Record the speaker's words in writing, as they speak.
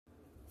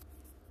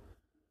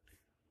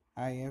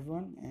Hi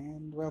everyone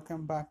and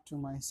welcome back to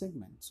my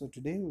segment. So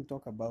today we'll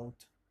talk about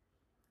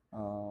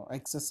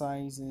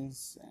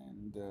exercises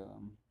and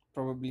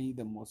probably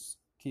the most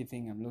key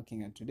thing I'm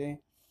looking at today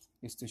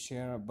is to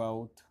share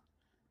about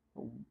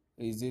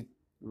is it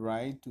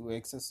right to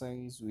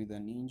exercise with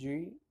an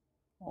injury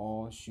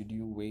or should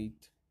you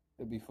wait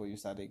before you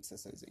start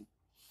exercising?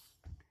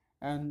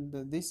 And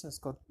this has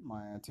got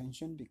my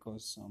attention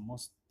because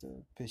most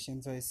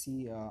patients I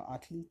see are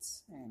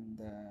athletes,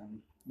 and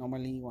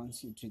normally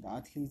once you treat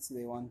athletes,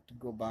 they want to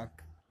go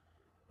back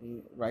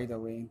right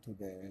away into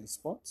the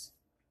sports,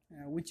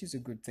 which is a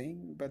good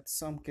thing, but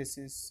some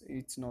cases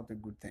it's not a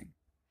good thing.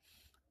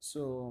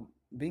 So,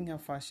 being a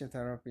fascia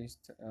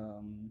therapist,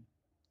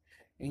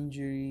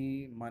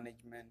 injury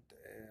management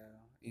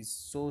is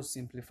so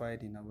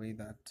simplified in a way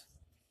that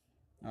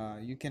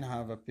you can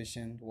have a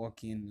patient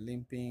walk in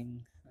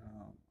limping,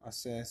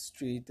 assess,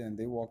 treat, and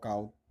they walk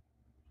out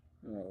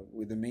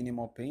with a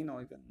minimal pain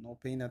or even no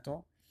pain at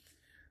all.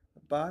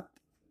 But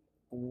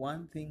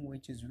one thing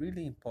which is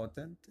really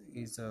important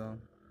is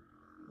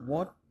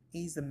what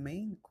is the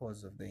main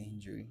cause of the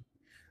injury?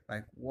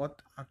 Like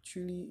what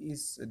actually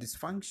is a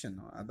dysfunction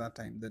at that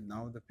time that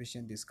now the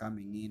patient is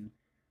coming in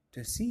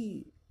to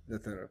see the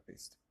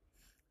therapist.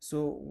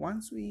 So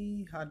once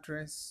we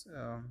address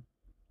uh,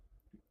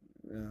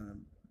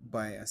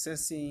 by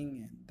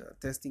assessing and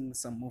testing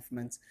some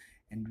movements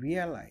and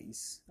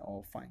realize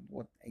or find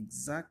what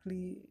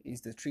exactly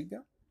is the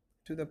trigger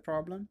to the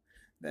problem,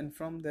 then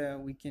from there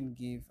we can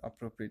give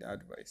appropriate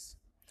advice.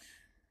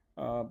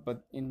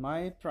 But in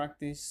my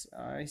practice,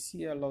 I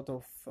see a lot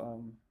of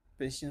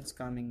patients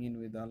coming in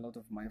with a lot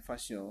of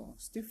myofascial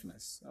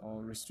stiffness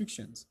or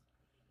restrictions.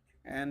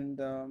 And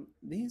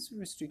these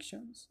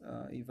restrictions,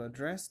 if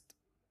addressed,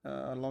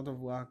 a lot of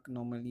work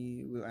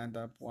normally will end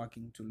up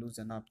working to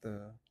loosen up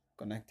the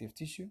connective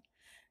tissue.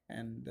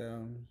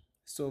 And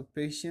so,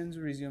 patients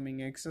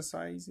resuming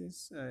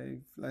exercises,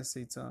 if let's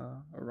say it's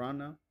a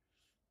runner,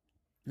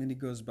 and he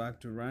goes back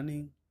to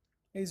running,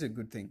 is a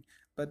good thing.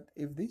 But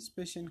if this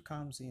patient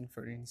comes in,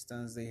 for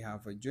instance, they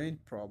have a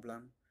joint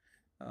problem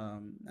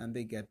and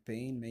they get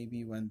pain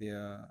maybe when they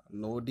are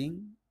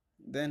loading,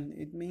 then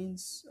it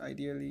means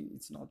ideally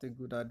it's not a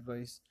good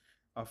advice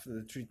after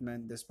the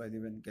treatment, despite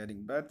even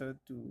getting better,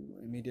 to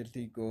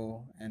immediately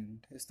go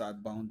and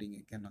start bounding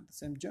again on the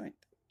same joint.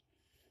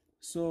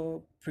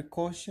 So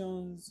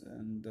precautions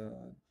and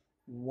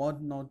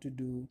what not to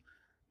do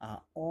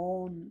are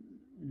all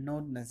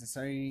not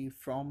necessary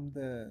from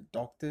the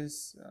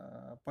doctor's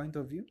point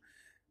of view,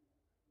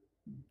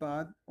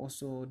 but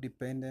also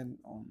dependent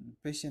on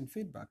patient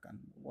feedback and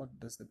what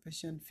does the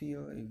patient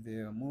feel if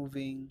they are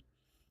moving.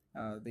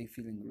 Are they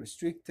feeling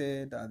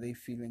restricted? Are they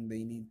feeling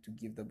they need to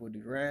give the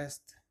body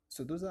rest?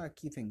 So those are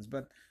key things.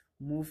 But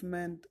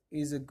movement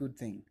is a good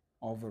thing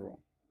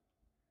overall.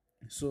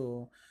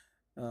 So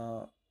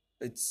uh,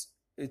 it's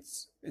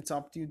it's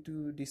up to you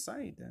to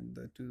decide and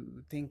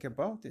to think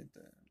about it.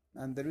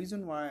 And the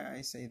reason why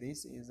I say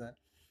this is that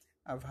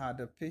I've had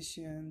a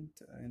patient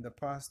in the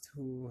past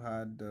who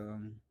had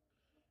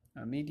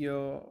a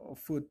medial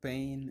foot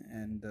pain,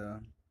 and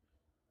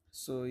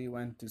so he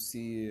went to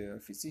see a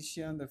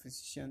physician. The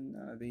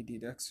physician, they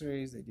did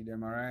X-rays, they did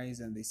MRIs,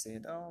 and they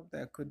said, "Oh,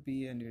 there could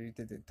be an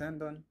irritated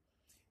tendon."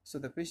 So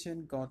the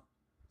patient got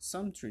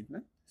some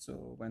treatment.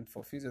 So went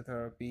for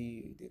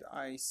physiotherapy, did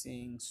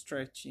icing,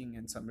 stretching,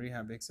 and some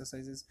rehab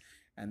exercises.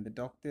 And the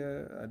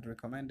doctor had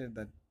recommended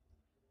that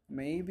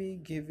maybe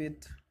give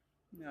it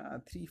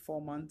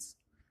 3-4 months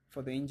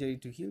for the injury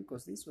to heal,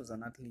 because this was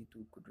an athlete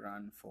who could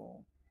run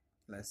for,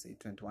 let's say,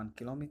 21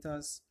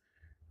 kilometers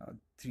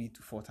 3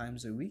 to 4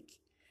 times a week.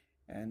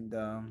 And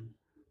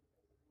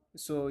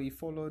so he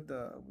followed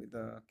with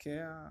the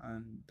care,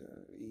 and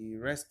he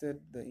rested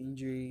the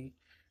injury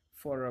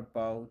for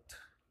about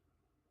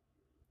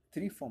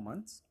 3-4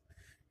 months,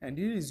 and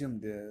he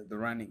resumed the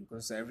running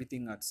because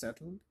everything had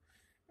settled.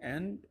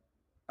 And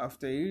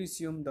after he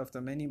resumed,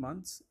 after many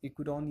months, he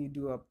could only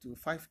do up to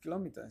 5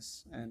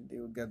 kilometers and he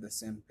would get the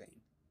same pain.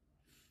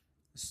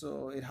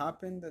 So it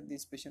happened that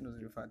this patient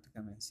was referred to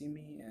come and see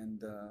me,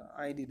 and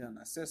I did an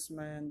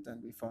assessment,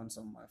 and we found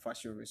some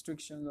fascial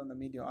restrictions on the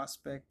medial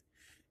aspect,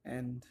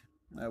 and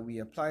we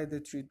applied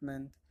the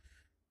treatment.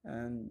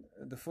 And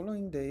the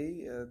following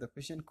day, the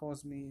patient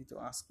calls me to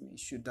ask me,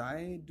 should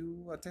I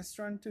do a test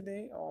run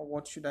today or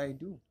what should I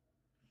do?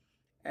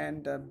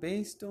 And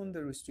based on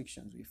the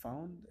restrictions we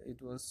found,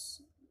 it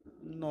was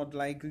not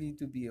likely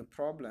to be a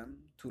problem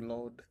to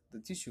load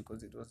the tissue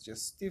because it was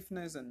just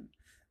stiffness. And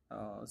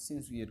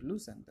since we had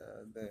loosened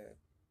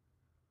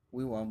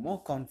we were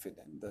more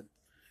confident that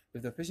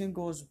if the patient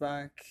goes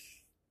back,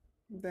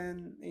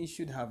 then he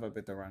should have a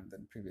better run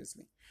than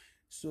previously.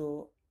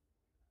 So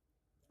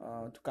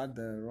to cut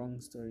the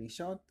long story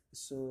short,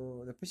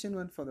 so the patient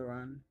went for the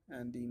run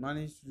and he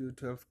managed to do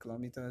 12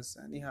 kilometers,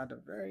 and he had a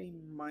very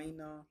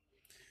minor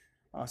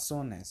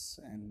soreness.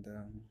 And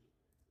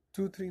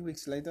 2-3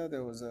 weeks later,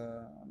 there was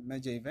a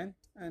major event,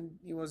 and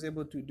he was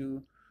able to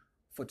do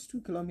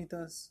 42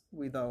 kilometers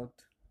without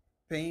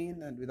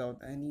pain and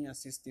without any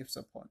assistive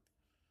support.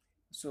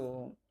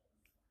 So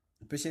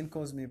The patient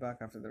calls me back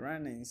after the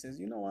run and he says,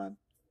 you know what?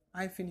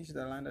 I finished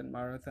the London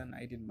Marathon.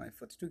 I did my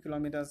 42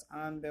 kilometers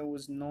and there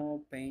was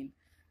no pain,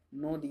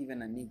 not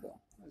even a niggle.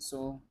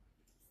 So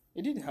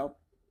it did help.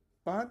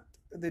 But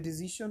the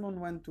decision on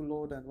when to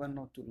load and when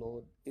not to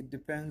load, it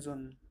depends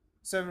on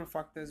several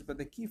factors. But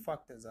the key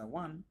factors are: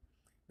 one,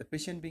 the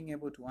patient being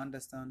able to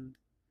understand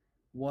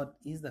what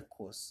is the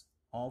cause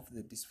of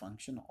the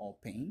dysfunction or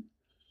pain.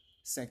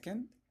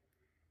 Second,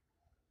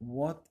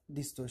 what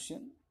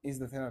distortion is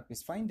the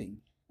therapist finding,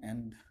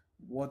 and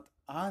what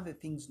are the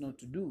things not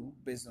to do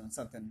based on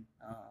certain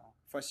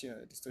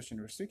fascia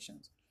distortion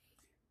restrictions.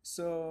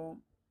 So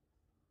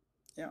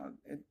yeah,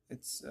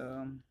 it's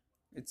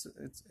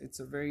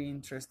a very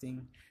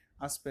interesting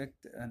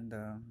aspect. And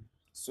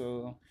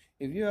so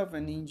if you have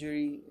an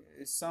injury,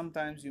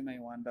 sometimes you may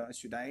wonder,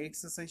 should I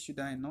exercise, should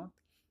I not?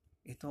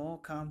 It all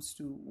comes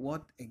to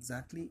what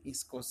exactly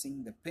is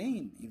causing the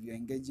pain if you're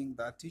engaging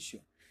that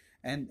tissue.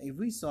 And if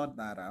we sort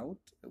that out,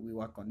 we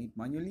work on it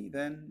manually,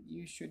 then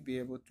you should be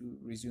able to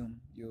resume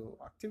your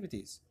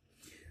activities.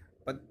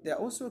 But there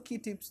are also key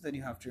tips that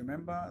you have to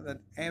remember,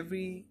 that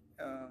every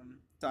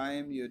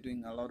time you're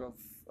doing a lot of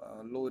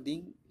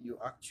loading, you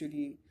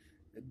actually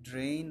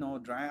drain or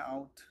dry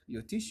out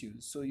your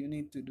tissues. So you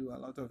need to do a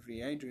lot of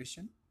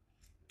rehydration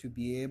to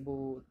be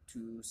able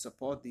to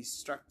support these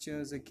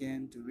structures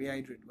again, to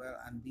rehydrate well,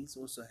 and this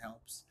also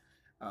helps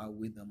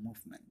with the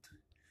movement.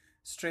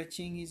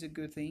 Stretching is a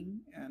good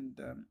thing, and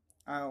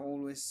I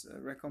always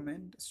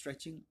recommend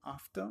stretching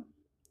after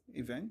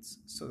events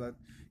so that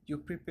you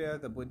prepare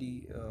the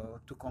body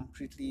to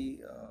completely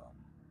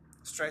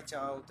stretch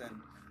out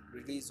and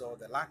release all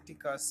the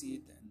lactic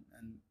acid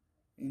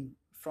and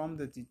from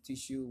the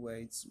tissue where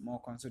it's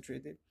more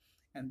concentrated,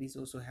 and this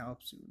also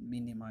helps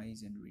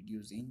minimize and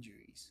reduce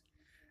injuries.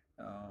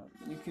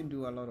 You can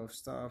do a lot of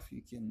stuff.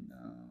 You can,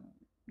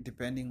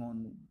 depending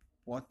on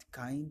what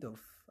kind of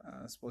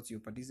sports you're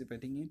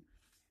participating in.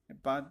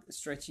 But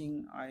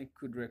stretching, I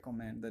could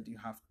recommend that you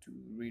have to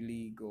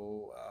really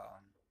go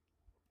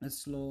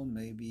slow,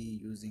 maybe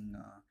using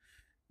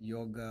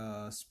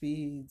yoga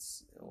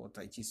speeds or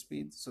tai chi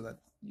speeds, so that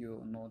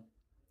you're not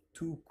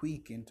too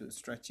quick into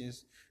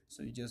stretches.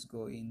 So you just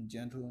go in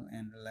gentle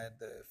and let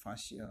the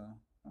fascia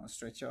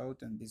stretch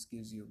out, and this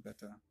gives you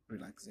better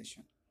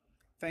relaxation.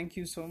 Thank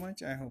you so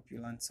much. I hope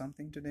you learned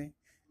something today,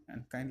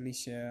 and kindly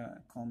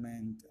share,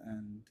 comment,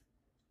 and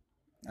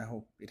I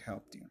hope it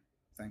helped you.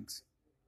 Thanks.